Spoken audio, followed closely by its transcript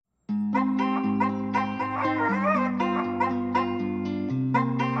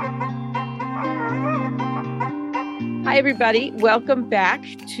Hi, everybody. Welcome back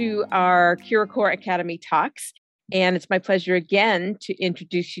to our CuraCore Academy Talks. And it's my pleasure again to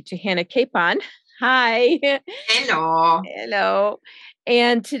introduce you to Hannah Capon. Hi. Hello. Hello.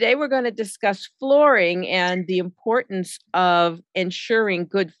 And today we're going to discuss flooring and the importance of ensuring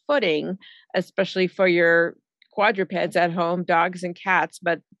good footing, especially for your quadrupeds at home, dogs and cats.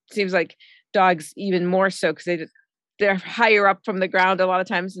 But it seems like dogs even more so because they're higher up from the ground a lot of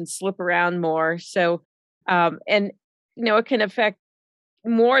times and slip around more. So, and it can affect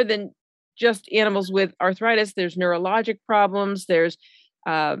more than just animals with arthritis. There's neurologic problems. There's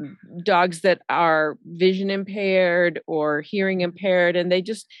dogs that are vision impaired or hearing impaired, and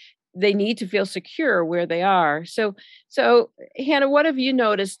they need to feel secure where they are. So Hannah, what have you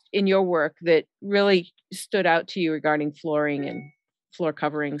noticed in your work that really stood out to you regarding flooring and floor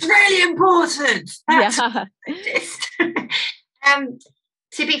coverings? It's really important.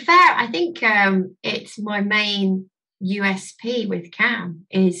 To be fair, I think it's my main USP with CAM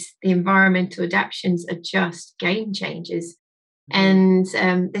is the environmental adaptations are just game changers. And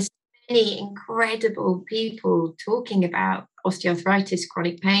there's many incredible people talking about osteoarthritis,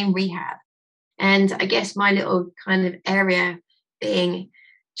 chronic pain, rehab. And I guess my little kind of area being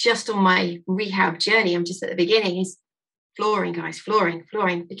just on my rehab journey, I'm just at the beginning, is flooring, guys, flooring.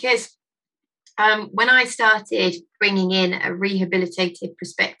 Because when I started bringing in a rehabilitative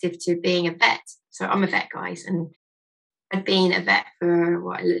perspective to being a vet, so I'm a vet, guys, and I'd been a vet for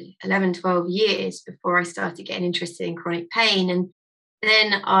 11, 12 years before I started getting interested in chronic pain. And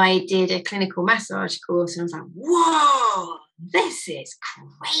then I did a clinical massage course and I was like, whoa, this is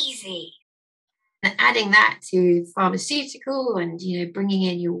crazy. And adding that to pharmaceutical and, bringing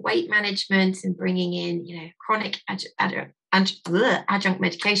in your weight management and bringing in, chronic adjunct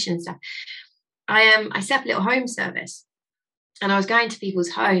medication and stuff. I set up a little home service. And I was going to people's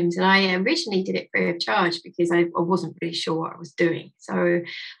homes, and I originally did it free of charge because I wasn't really sure what I was doing. So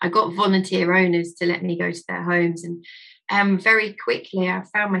I got volunteer owners to let me go to their homes, and very quickly I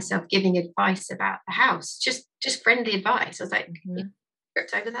found myself giving advice about the house, just friendly advice. I was like, "He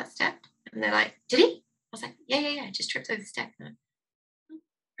tripped over that step," and they're like, "Did he?" I was like, "Yeah, just tripped over the step." And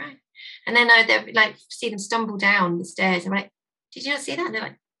right, and then they'd like see them stumble down the stairs, and I'm like, "Did you not see that?" And they're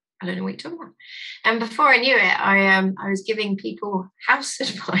like, I don't know what you're talking about. And before I knew it, I was giving people house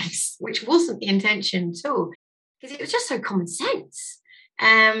advice, which wasn't the intention at all, because it was just so common sense.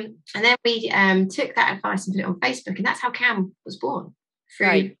 And then we took that advice and put it on Facebook, and that's how CAM was born,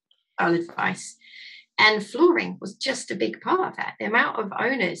 through our advice. And flooring was just a big part of that. The amount of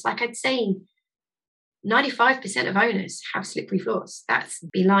owners, like I'd say, 95% of owners have slippery floors. That's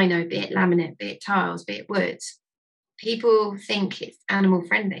be lino, be it laminate, be it tiles, be it wood. People think it's animal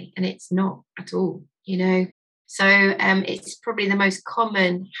friendly, and it's not at all, So it's probably the most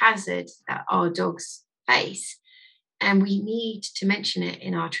common hazard that our dogs face. And we need to mention it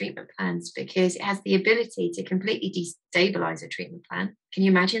in our treatment plans because it has the ability to completely destabilize a treatment plan. Can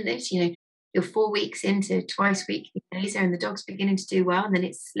you imagine this? You're 4 weeks into twice weekly laser and the dog's beginning to do well, and then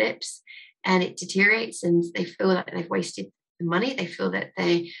it slips and it deteriorates and they feel like they've wasted money. They feel that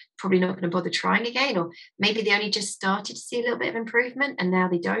they're probably not going to bother trying again, or maybe they only just started to see a little bit of improvement and now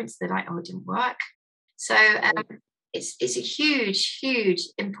they don't, so they're like, oh, it didn't work. So it's a huge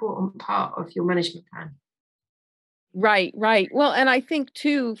important part of your management plan. Right. Well, and I think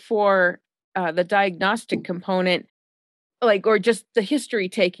too, for the diagnostic component, or just the history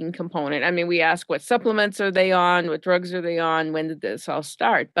taking component, I mean, we ask what supplements are they on, what drugs are they on, when did this all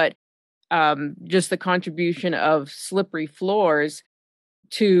start, but just the contribution of slippery floors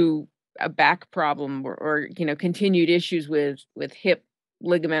to a back problem or continued issues with hip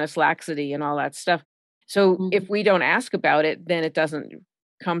ligamentous laxity and all that stuff. So if we don't ask about it, then it doesn't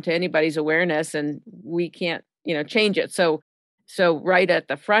come to anybody's awareness and we can't, change it. So right at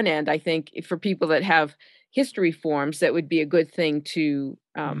the front end, I think for people that have history forms, that would be a good thing to,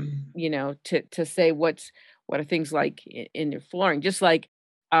 to say what are things like in your flooring, just like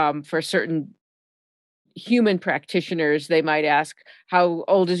for certain human practitioners, they might ask, how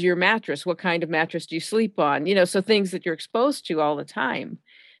old is your mattress? What kind of mattress do you sleep on? So things that you're exposed to all the time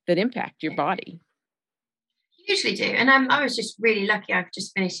that impact your body. Usually do. And I was just really lucky. I've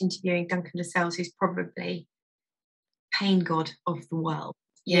just finished interviewing Duncan Lascelles, who's probably pain god of the world.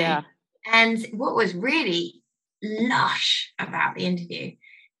 Yeah. And what was really lush about the interview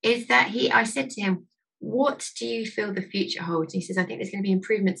is that I said to him, what do you feel the future holds? And he says, I think there's going to be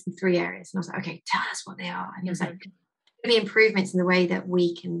improvements in 3 areas. And I was like, okay, tell us what they are. And he was like, there's going to be improvements in the way that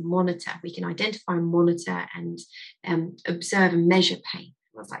we can monitor, we can identify and monitor and observe and measure pain.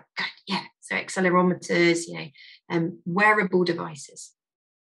 I was like, God, yeah. So accelerometers, wearable devices.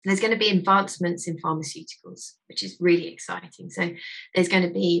 there's going to be advancements in pharmaceuticals, which is really exciting. So there's going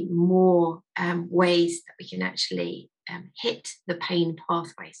to be more ways that we can actually hit the pain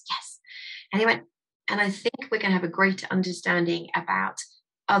pathways. Yes. And he went, and I think we're going to have a greater understanding about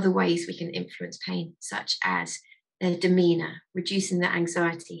other ways we can influence pain, such as their demeanor, reducing their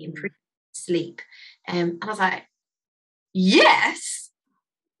anxiety, improving sleep. And I was like, yes.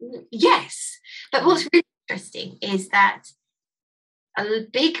 But what's really interesting is that a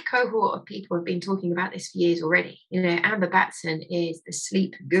big cohort of people have been talking about this for years already. You know, Amber Batson is the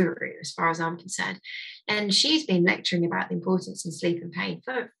sleep guru, as far as I'm concerned. And she's been lecturing about the importance of sleep and pain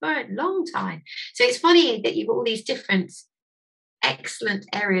for a long time. So it's funny that you've got all these different excellent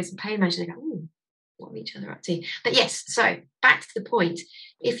areas of pain management. They go, oh, what are each other up to? But yes, so back to the point.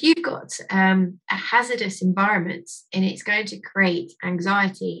 If you've got a hazardous environment and it's going to create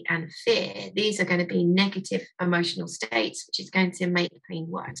anxiety and fear, these are going to be negative emotional states, which is going to make the pain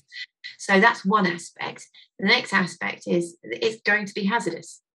worse. So that's one aspect. The next aspect is it's going to be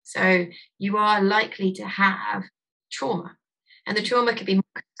hazardous. So you are likely to have trauma. And the trauma could be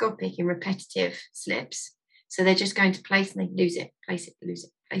microscopic in repetitive slips. So they're just going to place and they lose it, place it, lose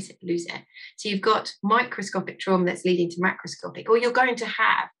it, place it, lose it. So you've got microscopic trauma that's leading to macroscopic, or you're going to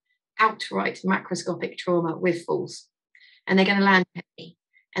have outright macroscopic trauma with falls, and they're going to land heavy,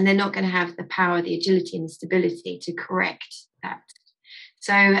 and they're not going to have the power, the agility, and the stability to correct that.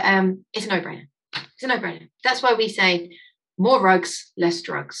 So it's a no-brainer. It's a no-brainer. That's why we say more rugs, less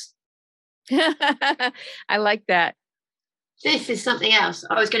drugs. I like that. This is something else.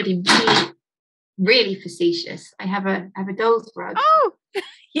 I was going to be really facetious. I have a doll's rug. Oh,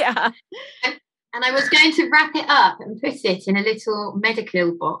 yeah. And I was going to wrap it up and put it in a little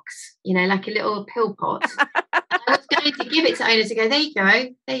medical box, you know, like a little pill pot. I was going to give it to owners to go, there you go,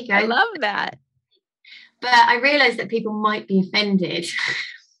 there you go. I love that. But I realised that people might be offended.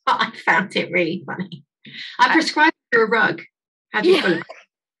 But I found it really funny. I prescribed you a rug. How do you feel about it?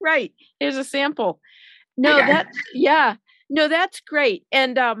 Right. Here's a sample. No, that's great.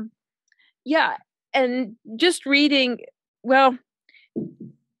 And yeah, and just reading, well,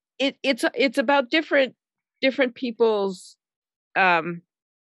 it's about different people's I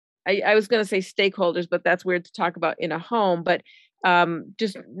was going to say stakeholders, but that's weird to talk about in a home, but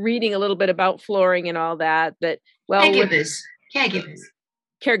just reading a little bit about flooring and all that well, caregivers.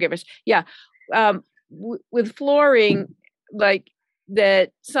 Yeah. With flooring, like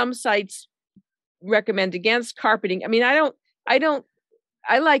that some sites recommend against carpeting. I mean, I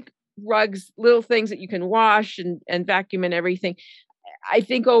like rugs, little things that you can wash and vacuum and everything. I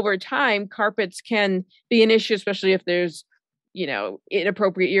think over time, carpets can be an issue, especially if there's, you know,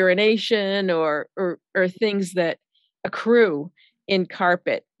 inappropriate urination or things that accrue in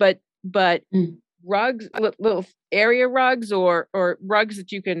carpet. But rugs, little area rugs or rugs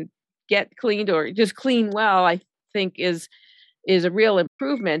that you can get cleaned or just clean well, I think is a real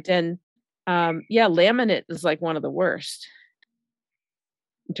improvement. And laminate is like one of the worst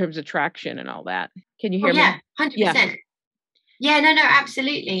in terms of traction and all that. Can you hear me? Yeah, 100%. Yeah, no,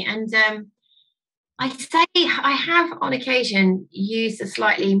 absolutely. And I say I have on occasion used a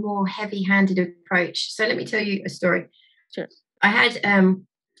slightly more heavy-handed approach. So let me tell you a story. Sure. I had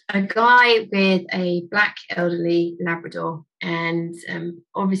a guy with a black elderly Labrador, and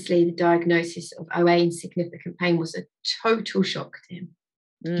obviously the diagnosis of OA and significant pain was a total shock to him.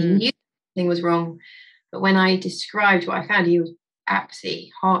 He knew something was wrong, but when I described what I found, he was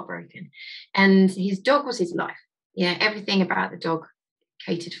absolutely heartbroken. And his dog was his life. Yeah, everything about the dog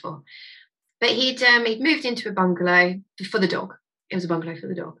catered for. But he'd moved into a bungalow for the dog. It was a bungalow for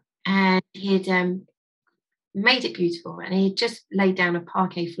the dog. And he'd made it beautiful. And he had just laid down a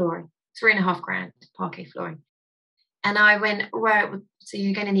parquet flooring, $3,500 parquet flooring. And I went, well, so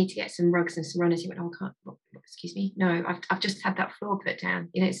you're going to need to get some rugs and some runners. He went, oh, I can't, excuse me. No, I've just had that floor put down.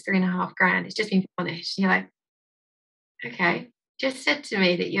 You know, it's $3,500. It's just been furnished. And you're like, okay, just said to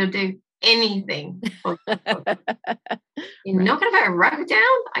me that you'll do anything for you're not going to put a rug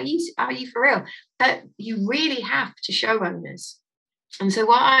down. Are you for real? But you really have to show owners. And so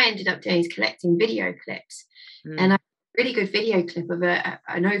what I ended up doing is collecting video clips, and a really good video clip of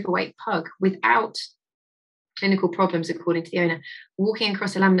an overweight pug without clinical problems, according to the owner, walking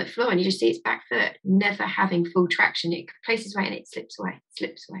across a laminate floor, and you just see its back foot never having full traction. It places weight and it slips away.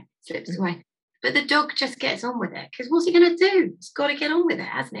 But the dog just gets on with it, because what's he going to do? It's got to get on with it,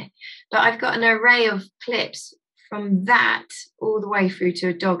 hasn't it? But I've got an array of clips from that all the way through to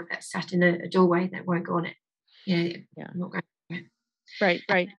a dog that sat in a doorway that won't go on it. Yeah. I'm not going on it. Right.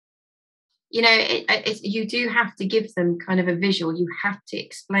 You know, you do have to give them kind of a visual. You have to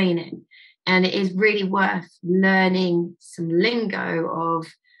explain it. And it is really worth learning some lingo of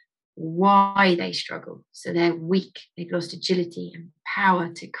why they struggle. So they're weak, they've lost agility and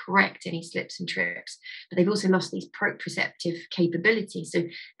power to correct any slips and trips, but they've also lost these proprioceptive capabilities. So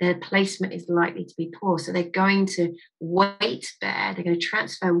their placement is likely to be poor. So they're going to weight bear, they're going to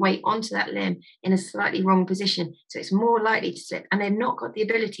transfer weight onto that limb in a slightly wrong position. So it's more likely to slip, and they've not got the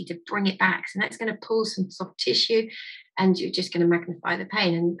ability to bring it back. So that's going to pull some soft tissue, and you're just going to magnify the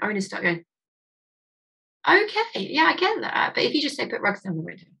pain. And owners start going, okay, yeah, I get that. But if you just say, put rugs down the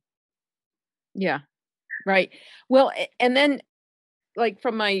window. Yeah. Right. Well, and then like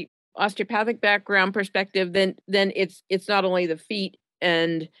from my osteopathic background perspective, then it's not only the feet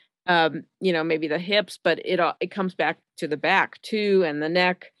and maybe the hips, but it comes back to the back too, and the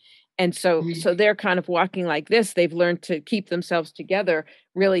neck. And so they're kind of walking like this. They've learned to keep themselves together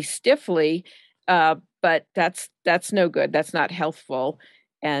really stiffly, but that's no good. That's not healthful,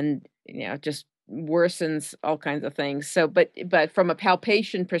 and just worsens all kinds of things. So, but from a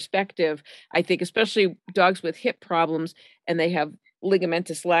palpation perspective, I think especially dogs with hip problems, and they have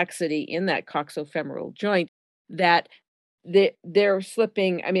ligamentous laxity in that coxofemoral joint, that they're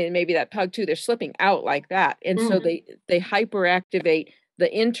slipping. I mean, maybe that pug too, they're slipping out like that. And so they hyperactivate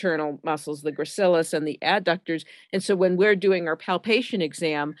the internal muscles, the gracilis and the adductors. And so when we're doing our palpation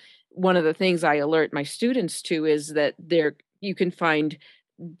exam, one of the things I alert my students to is that you can find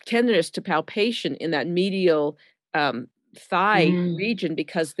tenderness to palpation in that medial thigh region,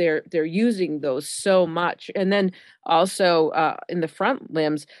 because they're using those so much. And then also in the front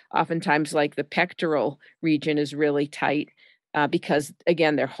limbs, oftentimes like the pectoral region is really tight because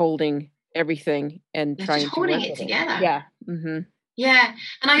again, they're holding everything and trying to holding it together. Yeah. Yeah.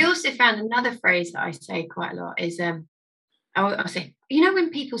 And I also found another phrase that I say quite a lot is I'll say, when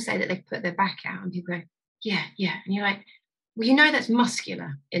people say that they've put their back out and people go, yeah, and you're like, well, that's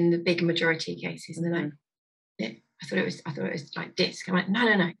muscular in the big majority of cases. And they're like, yeah, I thought it was like disc. I'm like,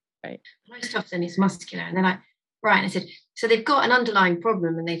 no. Right. Most often it's muscular. And they're like, right. And I said, so they've got an underlying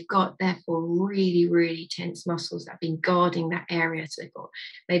problem, and they've got therefore really, really tense muscles that have been guarding that area. So they've got,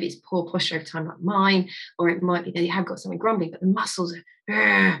 maybe it's poor posture over time like mine, or it might be they have got something grumbling, but the muscles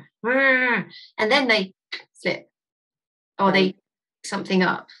are, and then they slip, or they pick something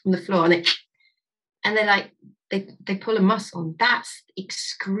up from the floor, and they're like, they pull a muscle, and that's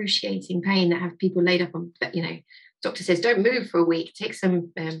excruciating pain that have people laid up on, doctor says, don't move for a week, take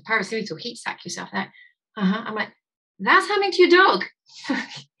some paracetamol, heat sack yourself. I'm like, that's happening to your dog.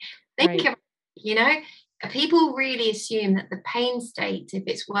 Think of it, people really assume that the pain state, if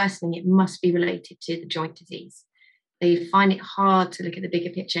it's worsening, it must be related to the joint disease. They find it hard to look at the bigger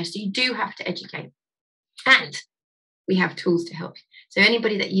picture. So you do have to educate. And we have tools to help. So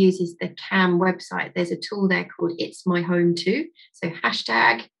anybody that uses the CAM website, there's a tool there called It's My Home Too. So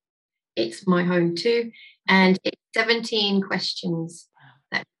hashtag It's My Home Too. And it's 17 questions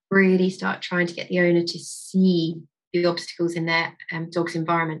that really start trying to get the owner to see the obstacles in their dog's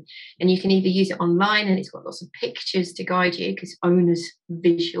environment. And you can either use it online, and it's got lots of pictures to guide you because owner's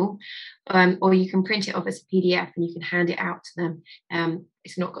visual, or you can print it off as a PDF and you can hand it out to them.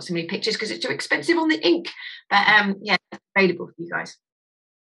 It's not got so many pictures because it's too expensive on the ink, but it's available for you guys.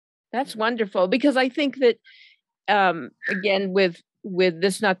 That's wonderful, because I think that again, with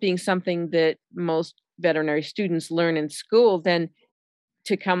this not being something that most veterinary students learn in school, then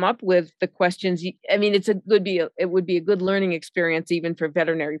to come up with the questions, I mean, it would be a good learning experience even for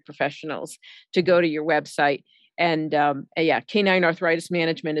veterinary professionals to go to your website. And Canine Arthritis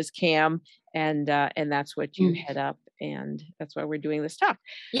Management is CAM, and that's what you head up, and that's why we're doing this talk.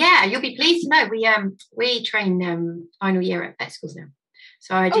 Yeah, you'll be pleased to know we train final year at vet schools now.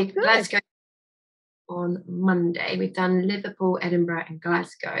 So I did Glasgow on Monday. We've done Liverpool, Edinburgh, and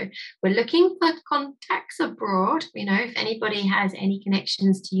Glasgow. We're looking for contacts abroad. If anybody has any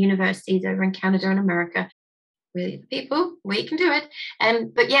connections to universities over in Canada and America, with people, we can do it.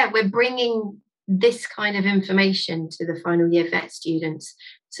 But yeah, we're bringing this kind of information to the final year vet students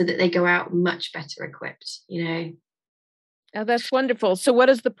so that they go out much better equipped. Oh, that's wonderful. So what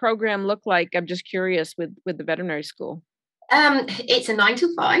does the program look like? I'm just curious with the veterinary school. It's a 9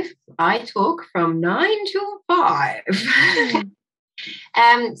 to 5. I talk from 9 to 5.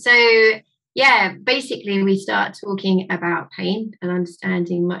 Basically we start talking about pain and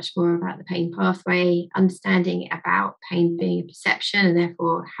understanding much more about the pain pathway, understanding about pain being a perception, and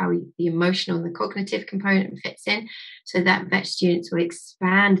therefore how the emotional and the cognitive component fits in, so that vet students will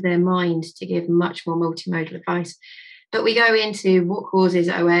expand their mind to give much more multimodal advice. But we go into what causes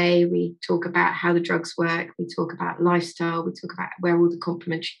OA, we talk about how the drugs work, we talk about lifestyle, we talk about where all the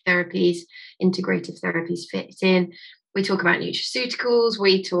complementary therapies, integrative therapies fit in. We talk about nutraceuticals,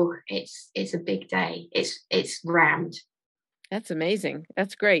 it's a big day. It's rammed. That's amazing.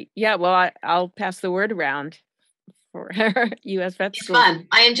 That's great. Yeah, well, I'll pass the word around for US vet It's schools. fun.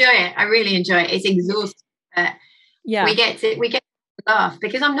 I enjoy it. I really enjoy it. It's exhausting, but Yeah. we get to laugh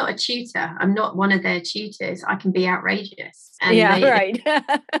because I'm not a tutor. I'm not one of their tutors. I can be outrageous. And right.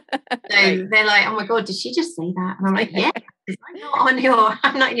 so they're like, oh my God, did she just say that? And I'm like, yeah, because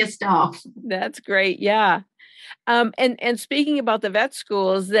I'm not in your staff. That's great. Yeah. And speaking about the vet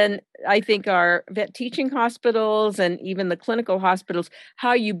schools, then I think our vet teaching hospitals and even the clinical hospitals,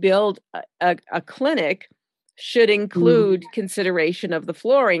 how you build a clinic should include consideration of the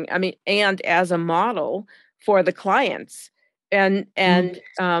flooring. I mean, and as a model for the clients. And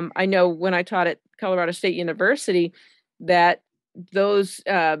I know when I taught at Colorado State University that those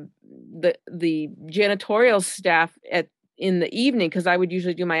the janitorial staff in the evening, because I would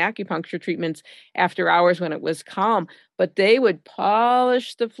usually do my acupuncture treatments after hours when it was calm, but they would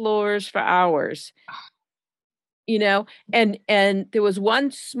polish the floors for hours, and there was one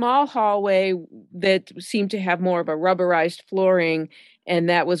small hallway that seemed to have more of a rubberized flooring, and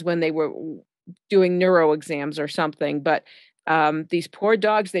that was when they were doing neuro exams or something. But these poor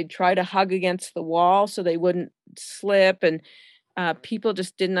dogs, they'd try to hug against the wall so they wouldn't slip, and people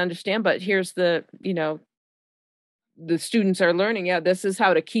just didn't understand. But here's the students are learning, this is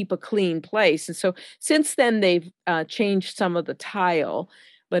how to keep a clean place. And so since then they've changed some of the tile,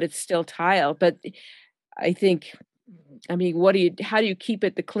 but it's still tile. But I think, how do you keep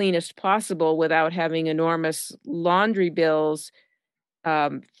it the cleanest possible without having enormous laundry bills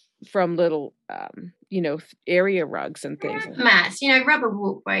from little, area rugs and things? Mats, rubber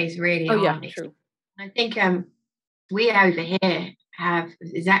walkways really Oh, yeah, aren't. true. I think we over here have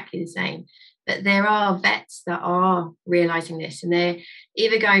exactly the same. But there are vets that are realizing this, and they're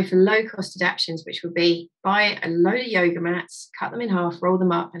either going for low cost adaptations, which would be buy a load of yoga mats, cut them in half, roll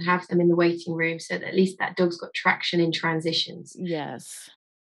them up, and have them in the waiting room so that at least that dog's got traction in transitions. Yes.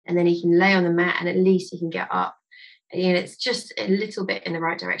 And then he can lay on the mat and at least he can get up. It's just a little bit in the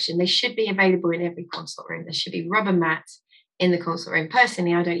right direction. They should be available in every consult room. There should be rubber mats in the consult room.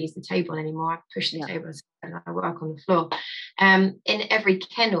 Personally, I don't use the table anymore. I push the table and I work on the floor. In every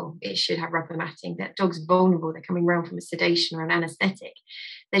kennel, it should have rubber matting. That dog's vulnerable. They're coming around from a sedation or an anaesthetic.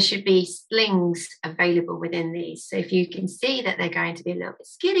 There should be slings available within these. So if you can see that they're going to be a little bit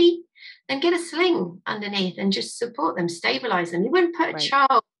skinny, then get a sling underneath and just support them, stabilize them. You wouldn't put a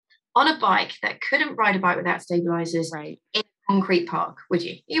child on a bike that couldn't ride a bike without stabilizers in a concrete park, would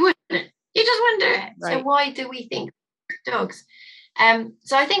you? You wouldn't. You just wouldn't do it. So why do we think dogs?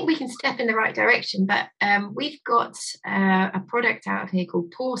 So I think we can step in the right direction, but we've got a product out of here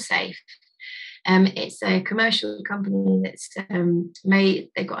called Paw Safe. It's a commercial company that's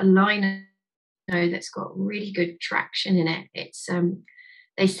they've got a line that's got really good traction in it. It's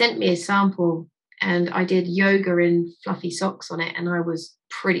they sent me a sample and I did yoga in fluffy socks on it, and I was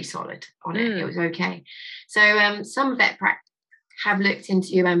pretty solid on it. It was okay. So some vet practice have looked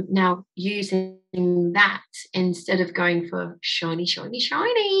into now using that instead of going for shiny.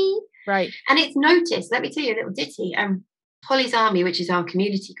 Right. And it's noticed, let me tell you a little ditty. Polly's Army, which is our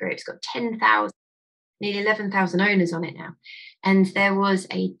community group, it's got 10,000, nearly 11,000 owners on it now. And there was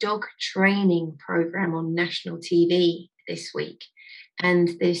a dog training program on national TV this week. And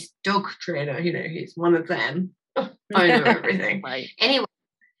this dog trainer, he's one of them. I know everything. Anyway,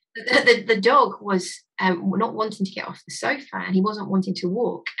 the dog was not wanting to get off the sofa, and he wasn't wanting to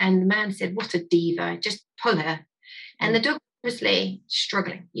walk. And the man said, "What a diva, just pull her." And the dog was obviously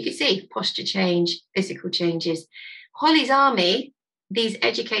struggling. You could see posture change, physical changes. Holly's Army, these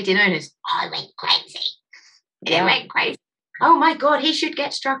educated owners, I went crazy. It went crazy. Oh my God, he should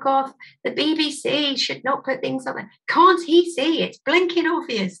get struck off. The BBC should not put things on there. Can't he see? It's blinking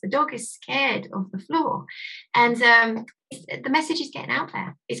obvious. The dog is scared of the floor. And the message is getting out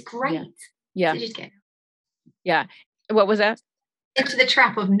there. It's great. Yeah. Yeah. What was that? Into the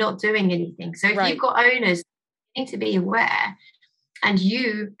trap of not doing anything. So if you've got owners need to be aware and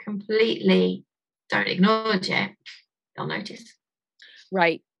you completely don't acknowledge it, they'll notice.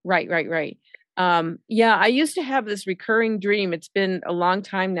 Right. I used to have this recurring dream. It's been a long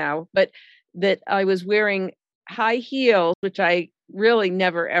time now, but that I was wearing high heels, which I really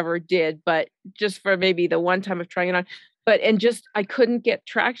never ever did, but just for maybe the one time of trying it on. I couldn't get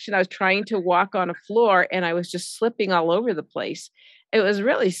traction. I was trying to walk on a floor and I was just slipping all over the place. It was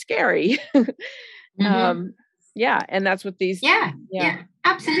really scary. And that's what these. Yeah,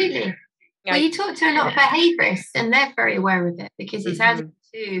 absolutely. Well, you talk to a lot of behaviorists and they're very aware of it because it's added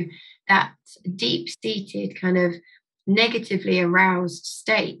to that deep-seated kind of negatively aroused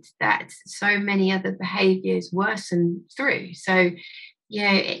state that so many other behaviors worsen through. So,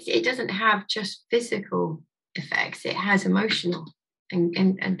 it doesn't have just physical effects, it has emotional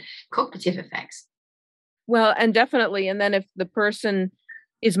and cognitive effects. Well, and definitely. And then if the person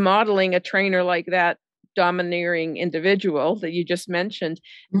is modeling a trainer like that domineering individual that you just mentioned,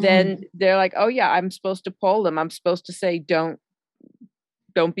 then they're like, oh yeah, I'm supposed to pull them. I'm supposed to say, don't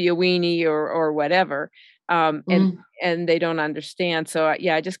be a weenie or whatever. And they don't understand. So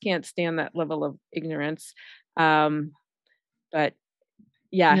yeah, I just can't stand that level of ignorance. But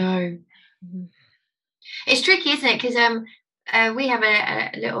yeah. No. It's tricky, isn't it? Because we have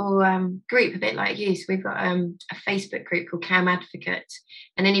a little group, a bit like you. So we've got a Facebook group called CAM Advocate,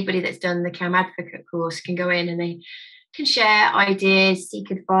 and anybody that's done the CAM Advocate course can go in and they can share ideas, seek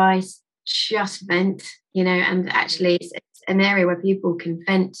advice, just vent, and actually it's an area where people can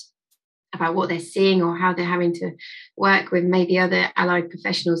vent about what they're seeing or how they're having to work with maybe other allied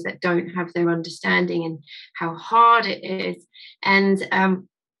professionals that don't have their understanding and how hard it is. And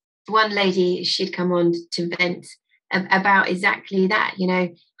one lady, she'd come on to vent about exactly that.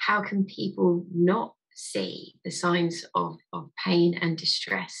 How can people not see the signs of pain and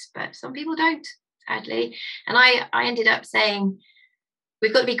distress? But some people don't, sadly. And I ended up saying,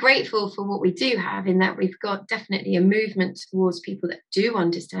 we've got to be grateful for what we do have, in that we've got definitely a movement towards people that do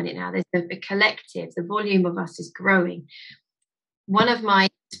understand it now. There's a collective, the volume of us is growing. One of my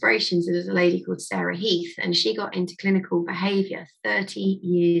inspirations is a lady called Sarah Heath, and she got into clinical behaviour 30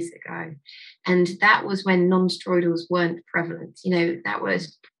 years ago. And that was when non-steroidals weren't prevalent. That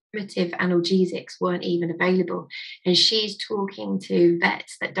was primitive analgesics weren't even available. And she's talking to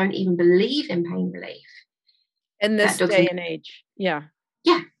vets that don't even believe in pain relief. In this day and age. Yeah.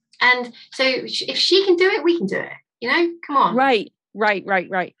 Yeah. And so if she can do it, we can do it. Come on. Right.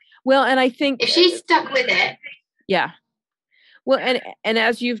 Well, and I think if she's stuck with it. Yeah. Well, and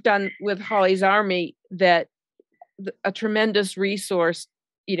as you've done with Holly's Army, that a tremendous resource,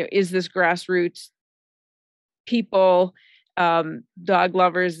 is this grassroots people, dog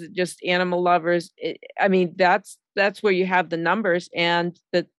lovers, just animal lovers. That's where you have the numbers, and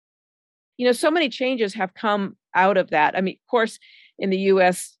that, so many changes have come out of that. Of course, in the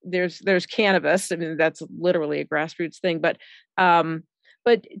US, there's cannabis. That's literally a grassroots thing, but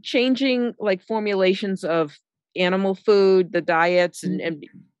changing like formulations of animal food, the diets, and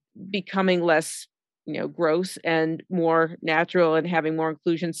becoming less, gross and more natural and having more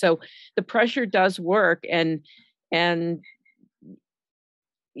inclusion. So the pressure does work. And I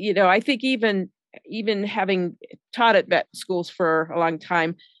think even having taught at vet schools for a long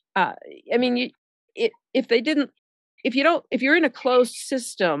time, if you're in a closed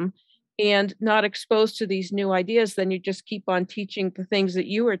system and not exposed to these new ideas, then you just keep on teaching the things that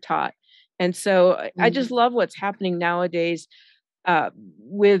you were taught. And so I just love what's happening nowadays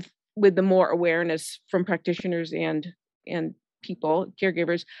with the more awareness from practitioners and people,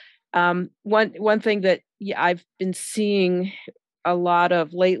 caregivers. One thing that I've been seeing a lot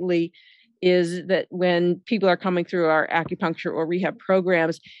of lately is that when people are coming through our acupuncture or rehab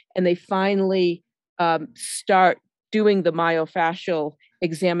programs and they finally start doing the myofascial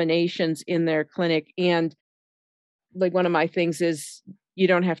examinations in their clinic, and like one of my things is you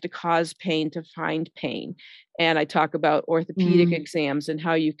don't have to cause pain to find pain. And I talk about orthopedic exams and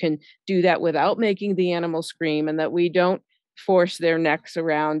how you can do that without making the animal scream, and that we don't force their necks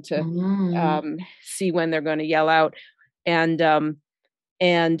around to see when they're going to yell out. And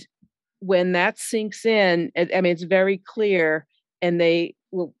when that sinks in, it's very clear. And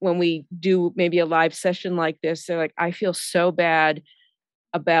when we do maybe a live session like this, they're like, I feel so bad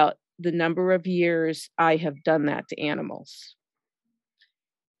about the number of years I have done that to animals.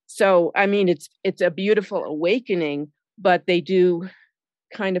 So, it's a beautiful awakening, but they do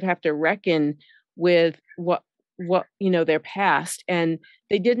kind of have to reckon with what their past, and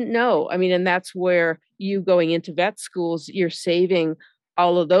they didn't know. And that's where you going into vet schools, you're saving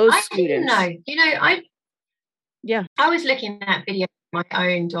all of those students. I didn't know. I was looking at videos of my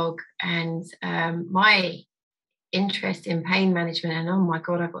own dog and my interest in pain management, and oh my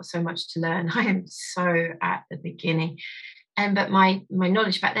God, I've got so much to learn. I am so at the beginning. But my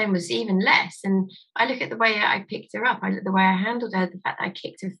knowledge back then was even less. And I look at the way I picked her up. I look at the way I handled her, the fact that I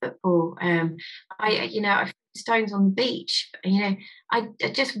kicked her football. I threw stones on the beach. I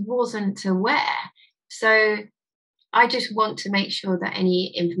just wasn't aware. So I just want to make sure that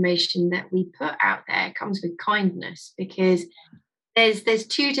any information that we put out there comes with kindness, because there's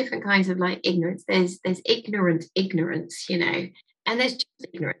two different kinds of like ignorance. There's ignorance, and there's just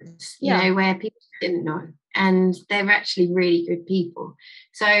ignorance, where people didn't know. And they're actually really good people.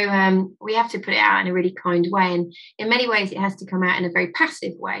 So we have to put it out in a really kind way. And in many ways, it has to come out in a very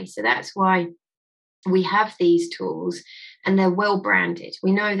passive way. So that's why we have these tools and they're well branded.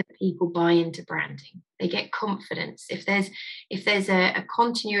 We know that people buy into branding. They get confidence. If there's a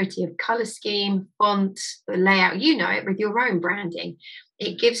continuity of color scheme, font, the layout, you know it with your own branding,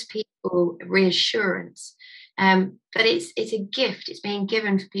 it gives people reassurance. But it's a gift. It's being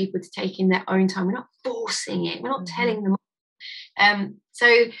given for people to take in their own time. We're not forcing it. We're not telling them.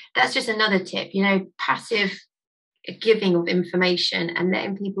 So that's just another tip, you know, passive giving of information and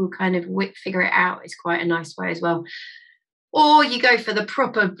letting people kind of figure it out is quite a nice way as well. Or you go for the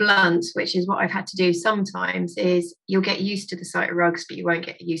proper blunt, which is what I've had to do sometimes, is you'll get used to the sight of rugs, but you won't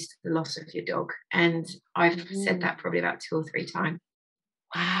get used to the loss of your dog. And I've said that probably about 2 or 3 times.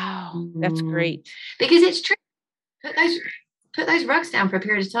 Wow, that's great. Because it's true. Put those rugs down for a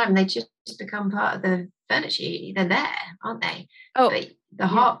period of time and they just become part of the furniture. They're there, aren't they? Oh, but the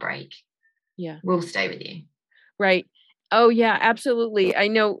heartbreak will stay with you. Right. Oh, yeah, absolutely. I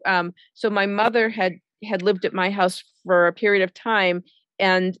know. So my mother had lived at my house for a period of time,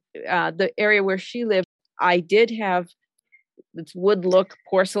 and the area where she lived, I did have it's wood look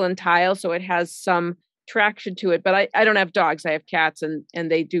porcelain tile, so it has some traction to it. But I don't have dogs. I have cats,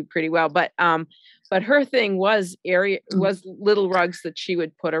 and they do pretty well. But her thing was little rugs that she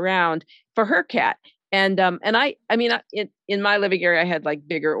would put around for her cat. And I mean, in my living area, I had like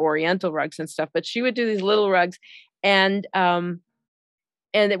bigger Oriental rugs and stuff, but she would do these little rugs, and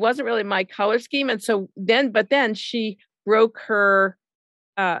it wasn't really my color scheme. And so then she broke her,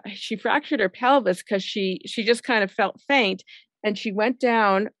 she fractured her pelvis because she just kind of felt faint, and she went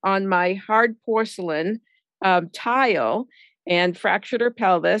down on my hard porcelain tile and fractured her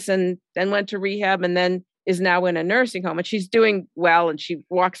pelvis, and then went to rehab, and then is now in a nursing home, and she's doing well, and she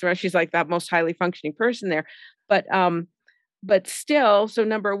walks around. She's like that most highly functioning person there. But still, so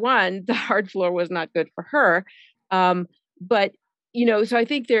number one, the hard floor was not good for her. But, you know, so I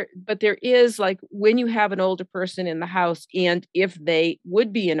think there is, like, when you have an older person in the house, and if they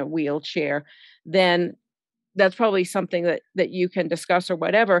would be in a wheelchair, then that's probably something that you can discuss or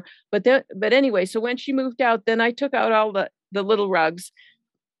whatever. But anyway, so when she moved out, then I took out all the little rugs,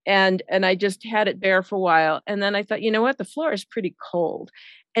 and I just had it bare for a while. And then I thought, you know what, the floor is pretty cold.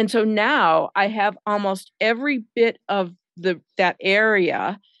 And so now I have almost every bit of that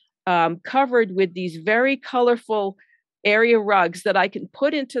area covered with these very colorful area rugs that I can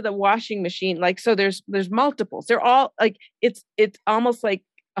put into the washing machine. Like, so there's multiples. They're all like, it's almost like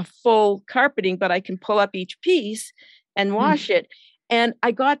a full carpeting, but I can pull up each piece and wash it. And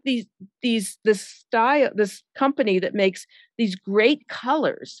I got this company that makes these great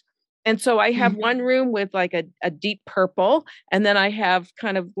colors. And so I have one room with like a deep purple, and then I have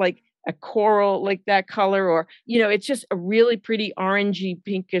kind of like a coral, like that color, or, you know, it's just a really pretty orangey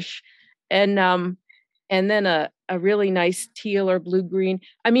pinkish, and then a really nice teal or blue green.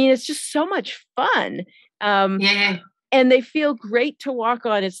 I mean, it's just so much fun. And they feel great to walk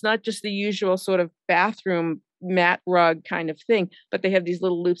on. It's not just the usual sort of bathroom mat rug kind of thing, but they have these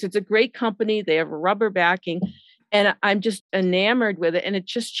little loops. It's a great company. They have a rubber backing, and I'm just enamored with it. And it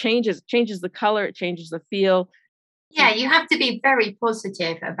just changes the color. It changes the feel. Yeah, you have to be very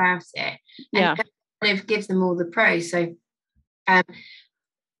positive about it. And kind of gives them all the pros. So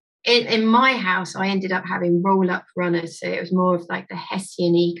in my house, I ended up having roll-up runners. So it was more of like the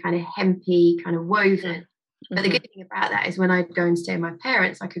Hessian-y, kind of hempy, kind of woven. But the good thing about that is when I'd go and stay with my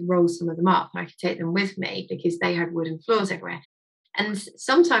parents, I could roll some of them up and I could take them with me because they had wooden floors everywhere. And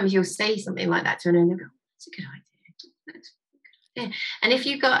sometimes you'll say something like that to an owner, that's a good idea. And if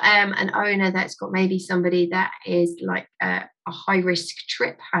you've got an owner that's got maybe somebody that is like a high-risk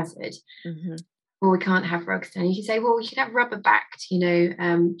trip hazard, well, we can't have rugs down. You can say, well, we could have rubber-backed, you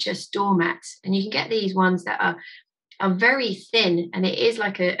know, just doormats. And you can get these ones that are very thin, and it is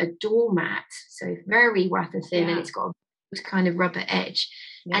like a doormat, so very wafer thin, and it's got a kind of rubber edge,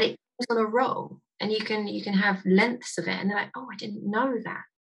 and it goes on a roll, and you can have lengths of it, and they're like, oh, I didn't know that.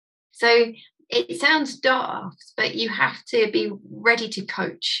 So it sounds daft, but you have to be ready to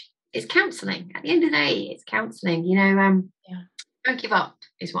coach. It's counselling. At the end of the day, it's counselling. You know, don't give up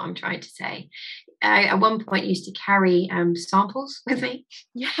is what I'm trying to say. I, at one point, used to carry samples with me.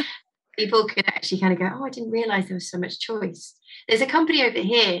 People could actually kind of go, oh, I didn't realize there was so much choice. There's a company over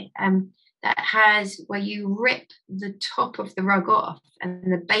here that has where you rip the top of the rug off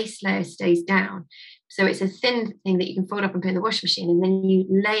and the base layer stays down. So it's a thin thing that you can fold up and put in the washing machine, and then you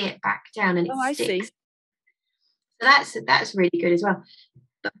lay it back down and it sticks. I see. So that's really good as well.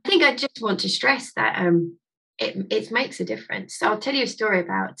 But I think I just want to stress that it makes a difference. So I'll tell you a story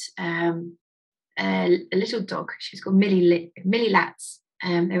about a little dog. She was called Millie Lats.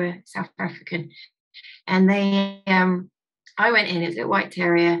 They were South African, and they I went in, it was a white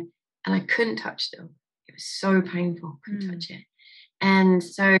terrier, and I couldn't touch them. It was so painful, couldn't touch it. And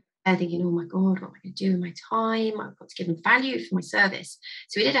so they're thinking, oh my God, what am I going to do with my time? I've got to give them value for my service.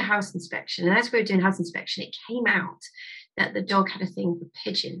 So we did a house inspection. And as we were doing house inspection, it came out that the dog had a thing for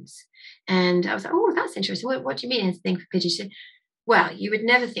pigeons. And I was like, oh, that's interesting. What do you mean, a thing for pigeons? She said, well, you would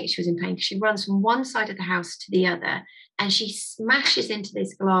never think she was in pain because she runs from one side of the house to the other and she smashes into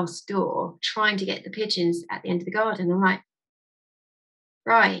this glass door trying to get the pigeons at the end of the garden. I'm like,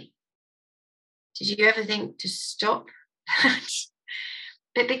 right. Did you ever think to stop that?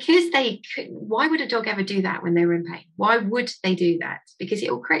 But because they could, why would a dog ever do that when they were in pain? Why would they do that? Because it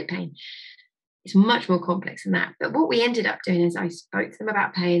will create pain. It's much more complex than that. But what we ended up doing is I spoke to them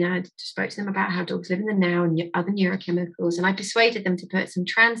about pain. I spoke to them about how dogs live in the now and other neurochemicals. And I persuaded them to put some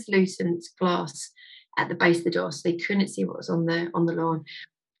translucent glass at the base of the door so they couldn't see what was on the lawn.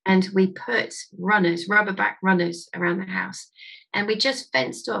 And we put runners, rubberback runners around the house. And we just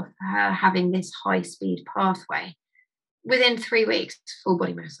fenced off her having this high-speed pathway. Within 3 weeks, full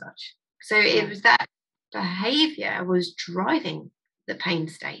body massage. So it was that behavior was driving the pain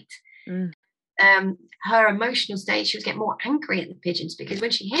state. Her emotional state, she was getting more angry at the pigeons because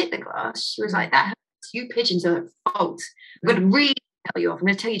when she hit the glass, she was like, that hurts. You pigeons are at fault. I'm going to really tell you off. I'm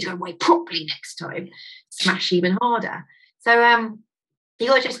going to tell you to go away properly next time. Smash even harder. So you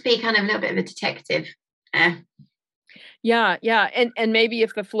got to just be kind of a little bit of a detective. Yeah. And maybe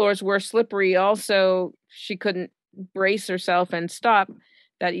if the floors were slippery also, she couldn't brace herself and stop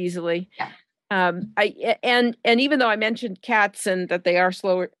that easily. And even though I mentioned cats and that they are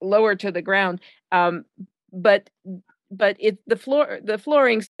lower to the ground, but the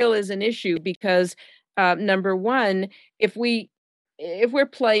flooring still is an issue because number one, if we're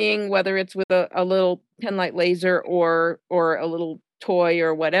playing, whether it's with a little penlight laser or a little toy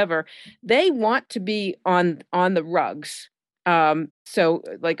or whatever, they want to be on the rugs. So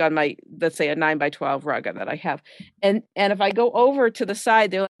like on my, let's say a 9x12 rug that I have. And if I go over to the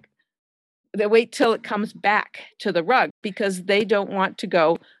side, they wait till it comes back to the rug because they don't want to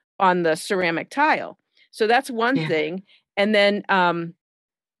go on the ceramic tile. So that's one thing. And then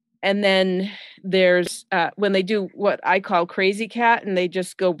there's when they do what I call crazy cat and they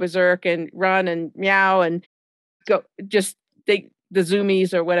just go berserk and run and meow and go the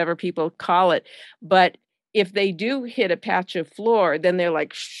zoomies or whatever people call it. But if they do hit a patch of floor, then they're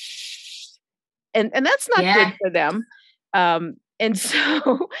like, shh. And that's not good for them. And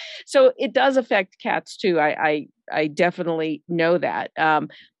so it does affect cats too. I definitely know that.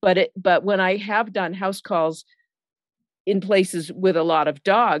 But when I have done house calls in places with a lot of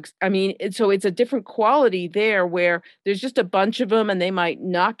dogs, I mean, so it's a different quality there where there's just a bunch of them and they might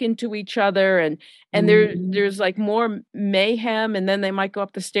knock into each other and there's like more mayhem and then they might go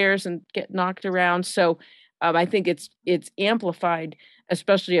up the stairs and get knocked around. So I think it's amplified,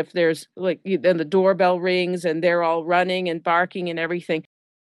 especially if there's then the doorbell rings and they're all running and barking and everything.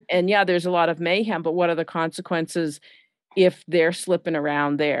 And there's a lot of mayhem, but what are the consequences if they're slipping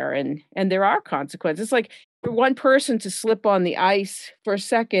around there? And there are consequences. It's like for one person to slip on the ice for a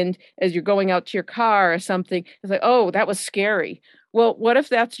second as you're going out to your car or something, it's like, oh, that was scary. Well, what if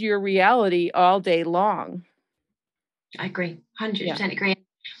that's your reality all day long? I agree. 100% agree.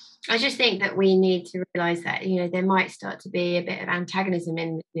 I just think that we need to realize that, there might start to be a bit of antagonism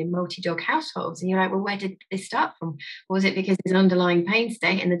in multi-dog households. And you're like, well, where did this start from? Was it because there's an underlying pain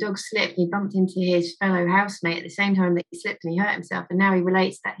state and the dog slipped and he bumped into his fellow housemate at the same time that he slipped and he hurt himself? And now he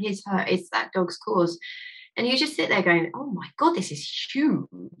relates that his hurt is that dog's cause. And you just sit there going, oh my God, this is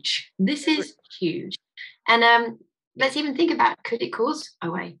huge. This is huge. And let's even think about, could it cause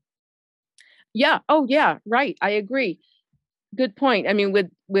OA? Yeah. Oh, yeah. Right. I agree. Good point. I mean,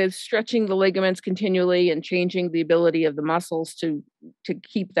 with stretching the ligaments continually and changing the ability of the muscles to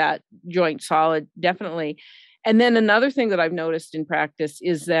keep that joint solid, definitely. And then another thing that I've noticed in practice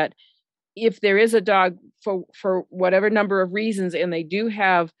is that if there is a dog for whatever number of reasons, and they do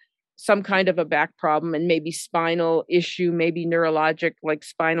have some kind of a back problem and maybe spinal issue, maybe neurologic, like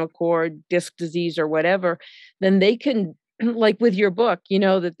spinal cord, disc disease or whatever, then they can, like with your book,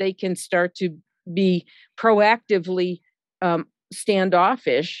 that they can start to be proactively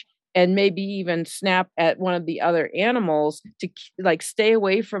standoffish and maybe even snap at one of the other animals to like stay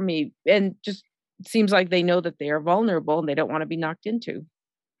away from me. And just seems like they know that they are vulnerable and they don't want to be knocked into.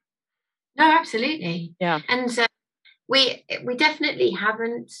 No, absolutely. Yeah. And we definitely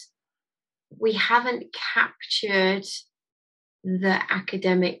haven't captured the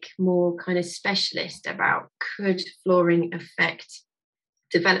academic, more kind of specialist about could flooring affect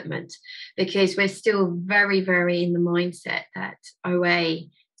development, because we're still very, very in the mindset that OA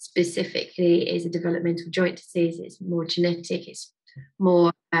specifically is a developmental joint disease. It's more genetic, it's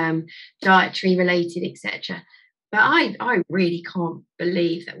more dietary related, etc. But I really can't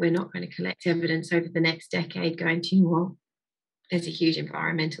believe that we're not going to collect evidence over the next decade going to, well, there's a huge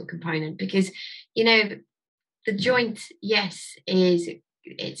environmental component, because, you know, the joint, yes, is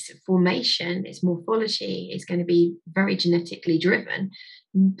its formation, its morphology is going to be very genetically driven,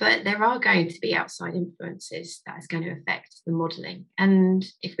 but there are going to be outside influences that is going to affect the modeling. And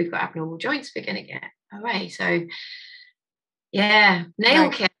if we've got abnormal joints, we're going to get away. So, yeah,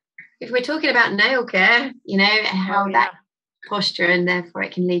 nail care. If we're talking about nail care, you know, how that posture and therefore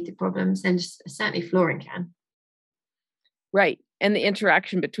it can lead to problems, then certainly flooring can. Right. And the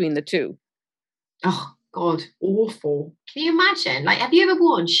interaction between the two. Oh, God, awful. Can you imagine? Like, have you ever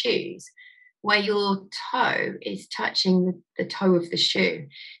worn shoes where your toe is touching the toe of the shoe?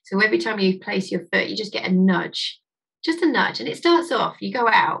 So every time you place your foot, you just get a nudge, just a nudge. And it starts off, you go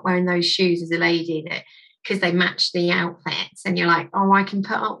out wearing those shoes as a lady that, because they match the outfits, and you're like, oh, I can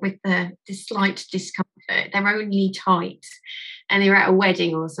put up with the slight discomfort. They're only tight. And you're at a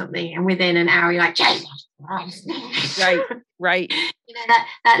wedding or something, and within an hour, you're like, Jesus. Right. You know,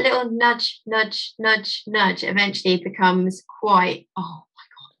 that little nudge eventually becomes quite, oh my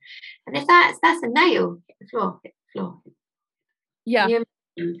God. And if that's a nail, hit the floor. Yeah. Can you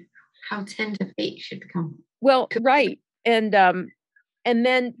imagine how tender feet should become? Well, right. And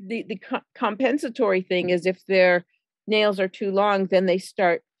then the compensatory thing is, if their nails are too long, then they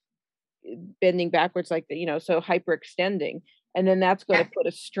start bending backwards, like so hyperextending, and then that's going to put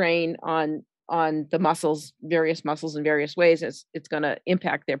a strain on the muscles, various muscles in various ways. It's going to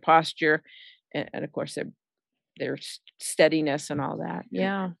impact their posture, and of course their steadiness and all that.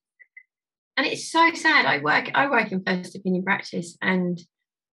 Yeah. And it's so sad. I work in first opinion practice, and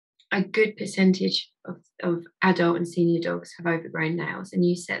a good percentage of adult and senior dogs have overgrown nails, and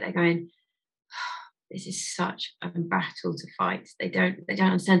you sit there going, oh, this is such a battle to fight. They don't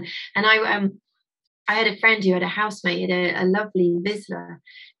understand. And I had a friend who had a housemate, a lovely Vizsla,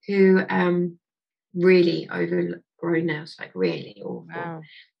 who really overgrown nails, like really awful. Wow.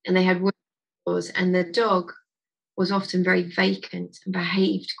 And they had wood claws, and the dog was often very vacant and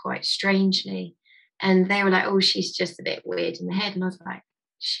behaved quite strangely. And they were like, oh, she's just a bit weird in the head. And I was like,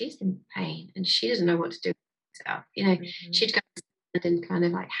 she's in pain and she doesn't know what to do with herself. She'd go and kind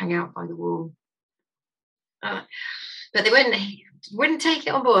of like hang out by the wall. But they wouldn't take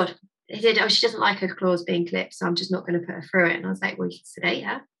it on board. They said, oh, she doesn't like her claws being clipped, so I'm just not going to put her through it. And I was like, well, you can sedate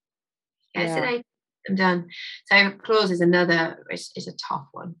her. Sedate them done. So claws is is a tough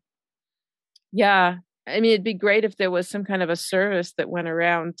one. Yeah. I mean, it'd be great if there was some kind of a service that went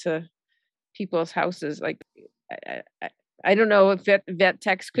around to people's houses. Like, I don't know if vet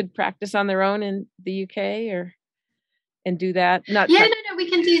techs could practice on their own in the UK and do that. No, we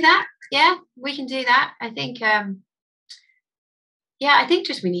can do that. Yeah, we can do that. I think, I think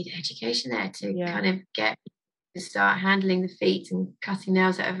just we need education there to kind of get to start handling the feet and cutting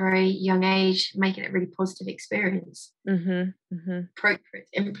nails at a very young age, making it a really positive experience. Appropriate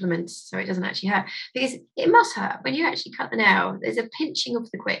implements so it doesn't actually hurt, because it must hurt when you actually cut the nail. There's a pinching of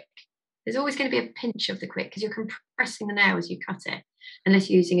the quick. There's always going to be a pinch of the quick because you're compressing the nail as you cut it, unless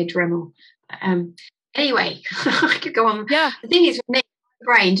you're using a Dremel. Anyway, I could go on. Yeah. The thing is, my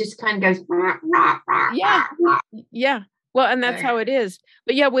brain just kind of goes. Yeah. Well, and that's how it is.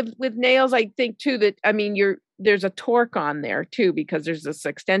 But yeah, with nails, I think too that, I mean, there's a torque on there too, because there's this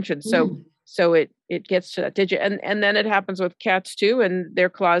extension. So it gets to that digit, and then it happens with cats too, and their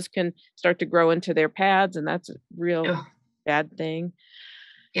claws can start to grow into their pads, and that's a real bad thing.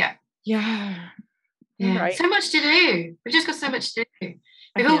 Yeah. Right. So much to do. We've just got so much to do.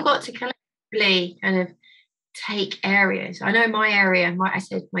 We've all got to collectively kind of take areas. I know my area, my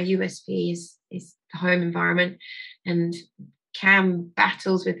USP is the home environment, and CAM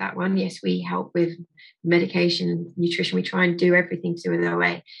battles with that one. Yes, we help with medication and nutrition. We try and do everything to do with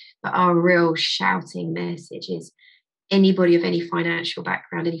OA, but our real shouting message is anybody of any financial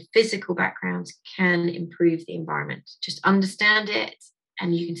background, any physical backgrounds can improve the environment. Just understand it,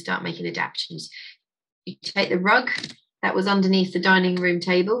 and you can start making adaptations. You take the rug that was underneath the dining room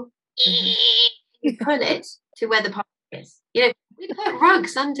table, you pull it to where the park is. We put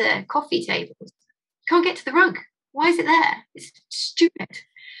rugs under coffee tables. You can't get to the rug. Why is it there? It's stupid.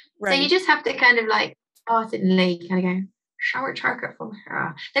 Right. So you just have to kind of like start it and kind of go, shower target from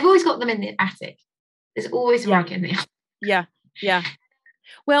her. They've always got them in the attic. There's always a rug in there. Yeah.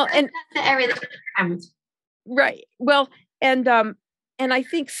 Well, and that's the area that counts. Right. Well, and I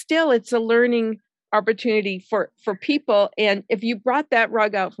think still it's a learning opportunity for people. And if you brought that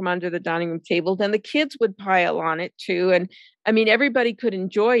rug out from under the dining room table, then the kids would pile on it too. And I mean, everybody could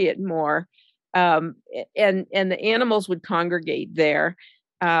enjoy it more. and the animals would congregate there.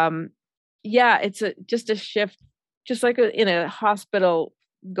 Yeah, it's just a shift, just like in a hospital,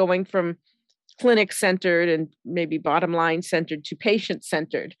 going from clinic centered and maybe bottom line centered to patient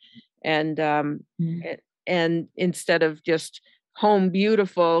centered, and and instead of just home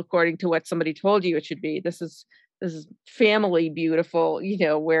beautiful according to what somebody told you it should be, this is family beautiful,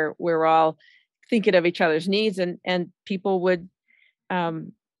 where we're all thinking of each other's needs, and people would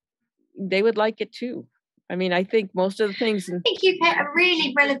they would like it too. I mean, I think most of the things. I think you've hit a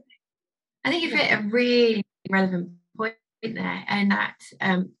really relevant. I think you've hit a really relevant point there, and that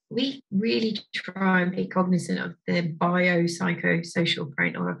we really try and be cognizant of the biopsychosocial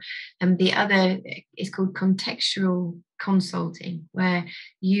point, or the other is called contextual consulting, where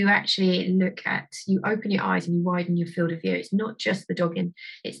you actually you open your eyes and you widen your field of view. It's not just the dog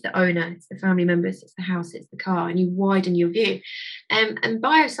it's the owner, it's the family members, it's the house, it's the car, and you widen your view. And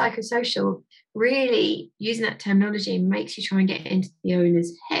biopsychosocial, really using that terminology, makes you try and get into the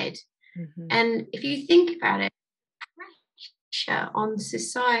owner's head. Mm-hmm. And if you think about it, pressure on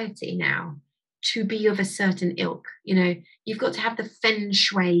society now to be of a certain ilk. You've got to have the feng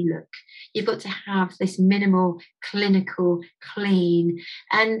shui look. You've got to have this minimal, clinical, clean.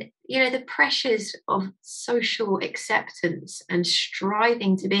 And, the pressures of social acceptance and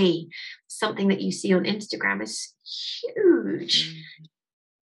striving to be something that you see on Instagram is huge.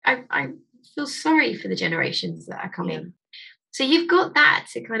 I feel sorry for the generations that are coming. Yeah. So you've got that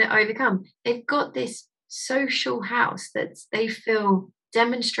to kind of overcome. They've got this social house that they feel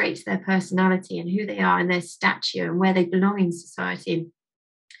demonstrates their personality and who they are and their stature and where they belong in society. And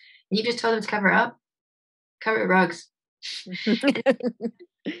you just told them to cover it up, cover it rugs.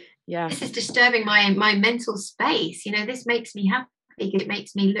 Yeah. This is disturbing my mental space. This makes me happy. It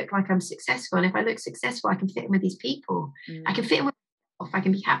makes me look like I'm successful. And if I look successful, I can fit in with these people. I can fit in with myself. I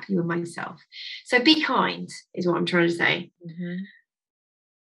can be happy with myself. So be kind is what I'm trying to say. Mm-hmm.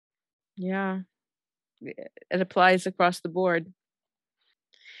 Yeah. It applies across the board.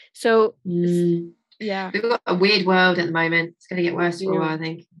 So, yeah. We've got a weird world at the moment. It's going to get worse for a while, I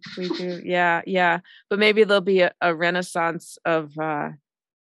think. We do. Yeah. But maybe there'll be a renaissance of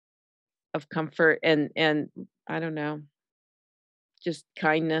comfort and I don't know, just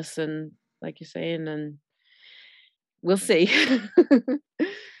kindness and, like you're saying, and we'll see.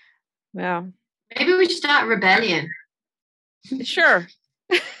 Wow. Maybe we should start a rebellion. Sure.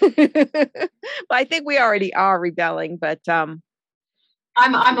 Well, I think we already are rebelling, but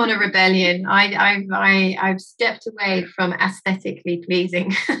I'm on a rebellion. I've stepped away from aesthetically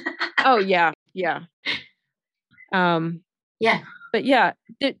pleasing. Oh yeah. Yeah. But yeah,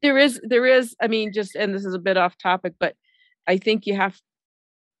 there is. I mean, just, and this is a bit off topic, but I think the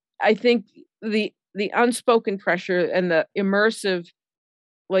unspoken pressure and the immersive,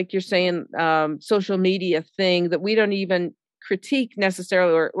 like you're saying, social media thing that we don't even critique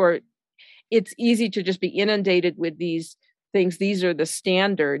necessarily, or it's easy to just be inundated with these things. These are the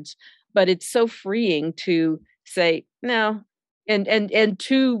standards, but it's so freeing to say no and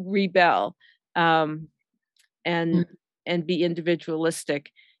to rebel, and be individualistic.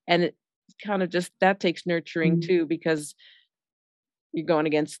 And it kind of just, that takes nurturing too, because you're going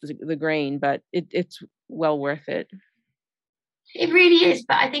against the grain, but it's well worth it. It really is.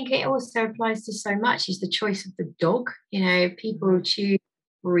 But I think it also applies to so much is the choice of the dog. People choose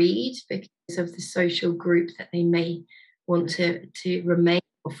breed because of the social group that they may want to remain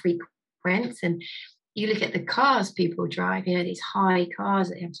or frequent. And you look at the cars people drive, these high cars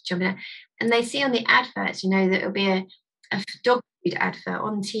that you have to jump in, and they see on the adverts, that it'll be a dog food advert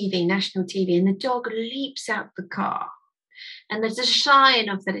on TV, national TV, and the dog leaps out the car. And there's a sign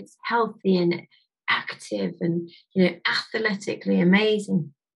of that it's healthy and active and, athletically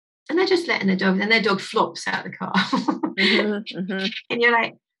amazing. And they're just letting the dog, and their dog flops out of the car. Mm-hmm. And you're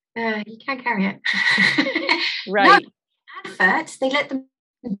like, you can't carry it. Right. No, adverts, they let them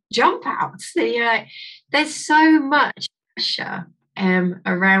jump out. So you're like, there's so much pressure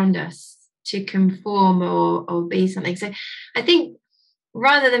around us to conform or be something. So I think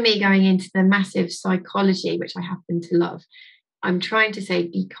rather than me going into the massive psychology, which I happen to love, I'm trying to say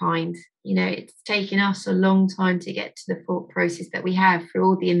be kind. It's taken us a long time to get to the thought process that we have through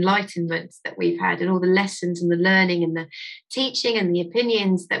all the enlightenments that we've had and all the lessons and the learning and the teaching and the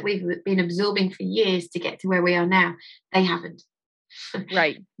opinions that we've been absorbing for years to get to where we are now. They haven't.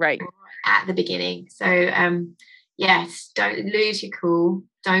 Right. At the beginning. So, yes, don't lose your cool.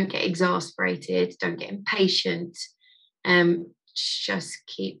 Don't get exasperated. Don't get impatient. Just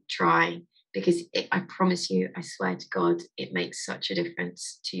keep trying, because I promise you, I swear to God, it makes such a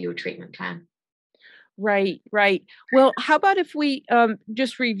difference to your treatment plan. Right. Well, how about if we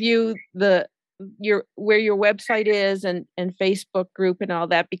just review the where your website is and Facebook group and all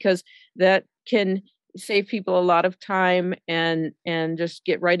that, because that can save people a lot of time and just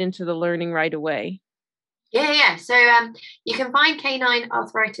get right into the learning right away. Yeah. So you can find Canine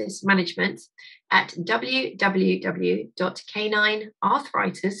Arthritis Management at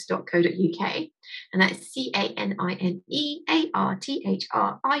www.caninearthritis.co.uk, and that's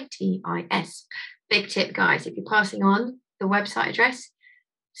CANINEARTHRITIS. Big tip, guys, if you're passing on the website address,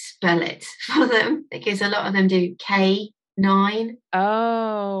 spell it for them, because a lot of them do K9.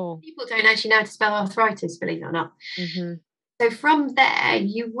 Oh. People don't actually know how to spell arthritis, believe it or not. Mm-hmm. So from there,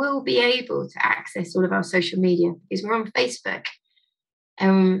 you will be able to access all of our social media, because we're on Facebook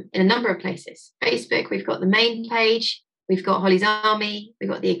in a number of places. Facebook, we've got the main page, we've got Holly's Army, we've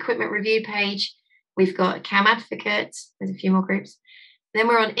got the equipment review page, we've got Cam Advocates, there's a few more groups. Then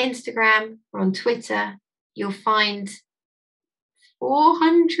we're on Instagram, we're on Twitter. You'll find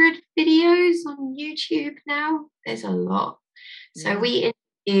 400 videos on YouTube now. There's a lot. So we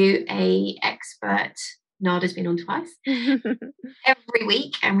interview a expert. Nada's been on twice every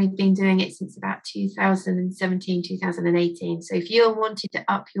week, and we've been doing it since about 2017, 2018. So if you're wanting to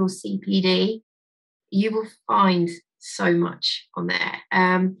up your CPD, you will find so much on there.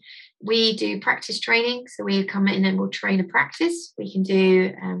 We do practice training, so we come in and we'll train a practice. We can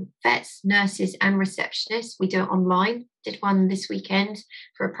do vets, nurses, and receptionists. We do it online. Did one this weekend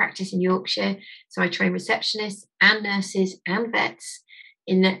for a practice in Yorkshire. So I train receptionists and nurses and vets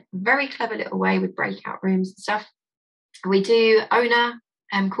in a very clever little way with breakout rooms and stuff. We do owner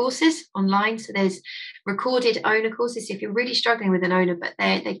courses online. So there's recorded owner courses. So if you're really struggling with an owner, but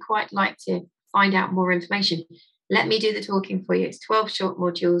they quite like to find out more information, let me do the talking for you. It's 12 short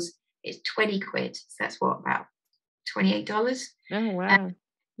modules. It's 20 quid. So that's what, about $28? Oh, wow.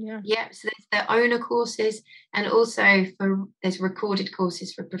 Yeah. So there's the owner courses, and also there's recorded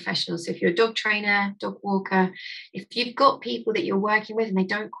courses for professionals. So if you're a dog trainer, dog walker, if you've got people that you're working with and they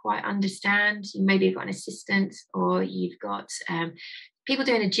don't quite understand, you maybe have got an assistant, or you've got people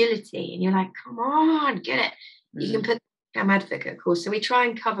doing agility and you're like, come on, get it. You can put the Cam Advocate course. So we try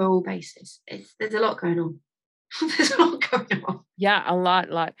and cover all bases. There's a lot going on. There's a lot going on. Yeah, a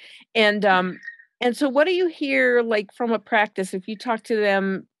lot. And so what do you hear, like, from a practice, if you talk to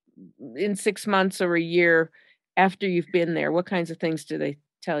them in 6 months or a year after you've been there? What kinds of things do they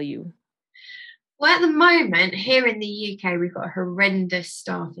tell you? Well, at the moment, here in the UK, we've got a horrendous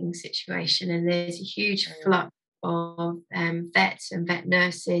staffing situation, and there's a huge flux of vets and vet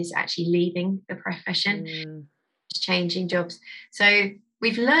nurses actually leaving the profession, changing jobs. So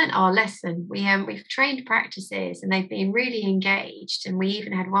we've learned our lesson. We've trained practices, and they've been really engaged. And we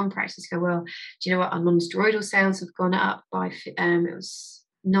even had one practice go, well, do you know what? Our non-steroidal sales have gone up by it was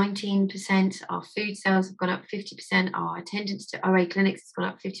 19%. Our food sales have gone up 50%. Our attendance to OA clinics has gone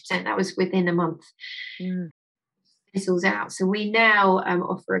up 50%. That was within a month. Fizzles out. So we now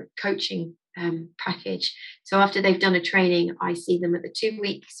offer a coaching package. So after they've done a training, I see them at the 2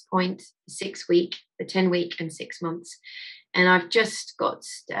 weeks point, 6 week, the 10 week, and 6 months. And I've just got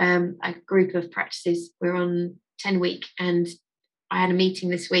a group of practices. We're on 10 week, and I had a meeting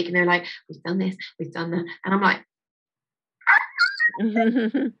this week, and they're like, we've done this, we've done that. And I'm like,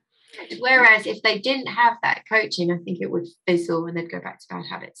 whereas if they didn't have that coaching, I think it would fizzle and they'd go back to bad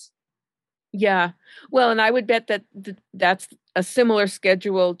habits. Yeah. Well, and I would bet that that's a similar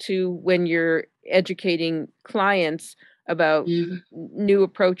schedule to when you're educating clients about new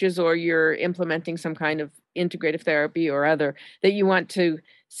approaches, or you're implementing some kind of integrative therapy or other, that you want to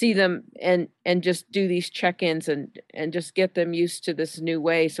see them and just do these check-ins and just get them used to this new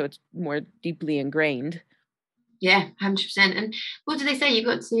way, so it's more deeply ingrained. Yeah, 100%. And what do they say? You've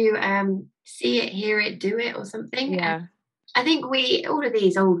got to see it, hear it, do it, or something. Yeah. I think all of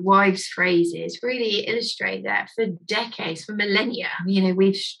these old wives' phrases really illustrate that for decades, for millennia,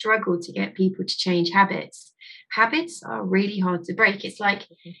 we've struggled to get people to change habits. Habits are really hard to break. It's like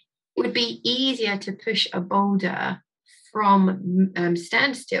it would be easier to push a boulder from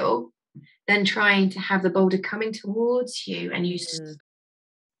standstill than trying to have the boulder coming towards you and you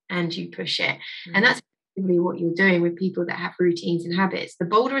push it. And that's what you're doing with people that have routines and habits. The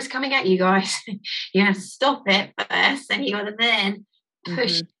boulder is coming at you, guys. You have to stop it first, and you got to then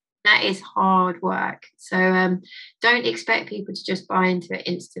push. That is hard work. So don't expect people to just buy into it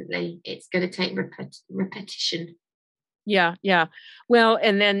instantly. It's going to take repetition. Yeah. Well,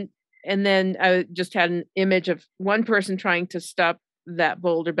 and then I just had an image of one person trying to stop that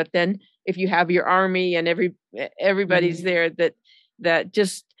boulder, but then if you have your army and everybody's there, that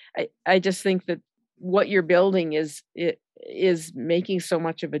just I just think that what you're building is making so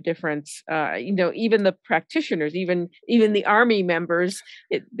much of a difference. Even the practitioners, even the Army members,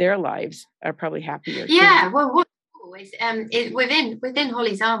 their lives are probably happier. Yeah. Too. Well, within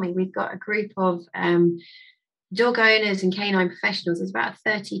Holly's Army, we've got a group of dog owners and canine professionals. There's about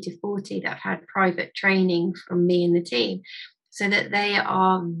 30 to 40 that have had private training from me and the team, so that they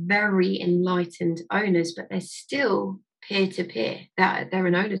are very enlightened owners, but they're still peer-to-peer. That they're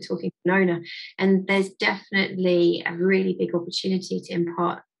an owner talking to an owner, and there's definitely a really big opportunity to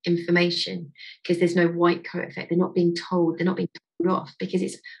impart information, because there's no white coat effect. They're not being told off, because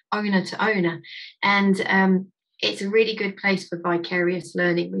it's owner to owner, and it's a really good place for vicarious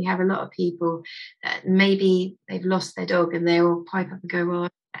learning. We have a lot of people that maybe they've lost their dog and they all pipe up and go, well,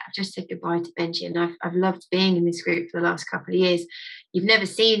 I've just said goodbye to Benji, and I've loved being in this group for the last couple of years. You've never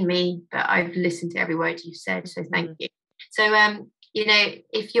seen me, but I've listened to every word you've said, so thank you. So,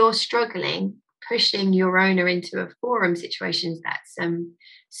 if you're struggling, pushing your owner into a forum situation that's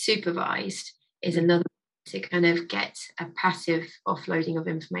supervised is another way to kind of get a passive offloading of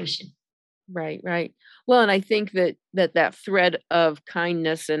information. Right. Well, and I think that thread of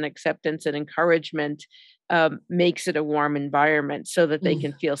kindness and acceptance and encouragement makes it a warm environment, so that they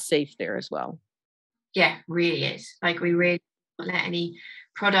can feel safe there as well. Yeah, really is. Like, we really don't let any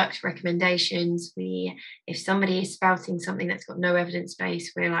product recommendations. If somebody is spouting something that's got no evidence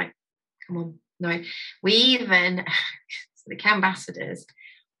base, we're like, come on, no. We even, the Canvassadors,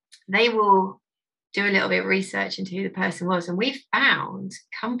 they will do a little bit of research into who the person was, and we've found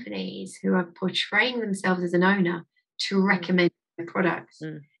companies who are portraying themselves as an owner to recommend their products.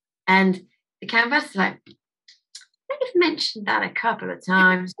 And the Canvas is like, they've mentioned that a couple of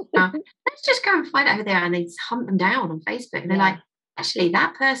times. Let's just go and find out who they are. And they just hunt them down on Facebook, and they're like, actually,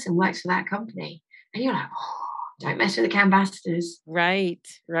 that person works for that company. And you're like, oh, don't mess with the Canvassadors. Right.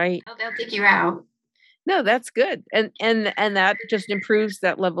 They'll dig you out. No, that's good. And that just improves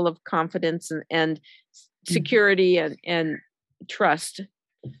that level of confidence and security and trust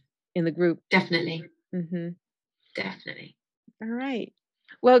in the group. Definitely. Mm-hmm. Definitely. All right.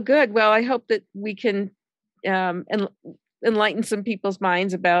 Well, good. Well, I hope that we can enlighten some people's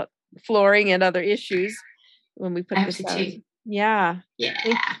minds about flooring and other issues when we put this out. Yeah.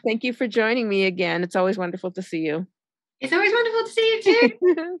 Thank you for joining me again. It's always wonderful to see you. It's always wonderful to see you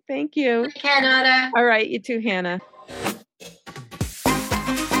too. Thank you. Take care, Nada. All right. You too, Hannah.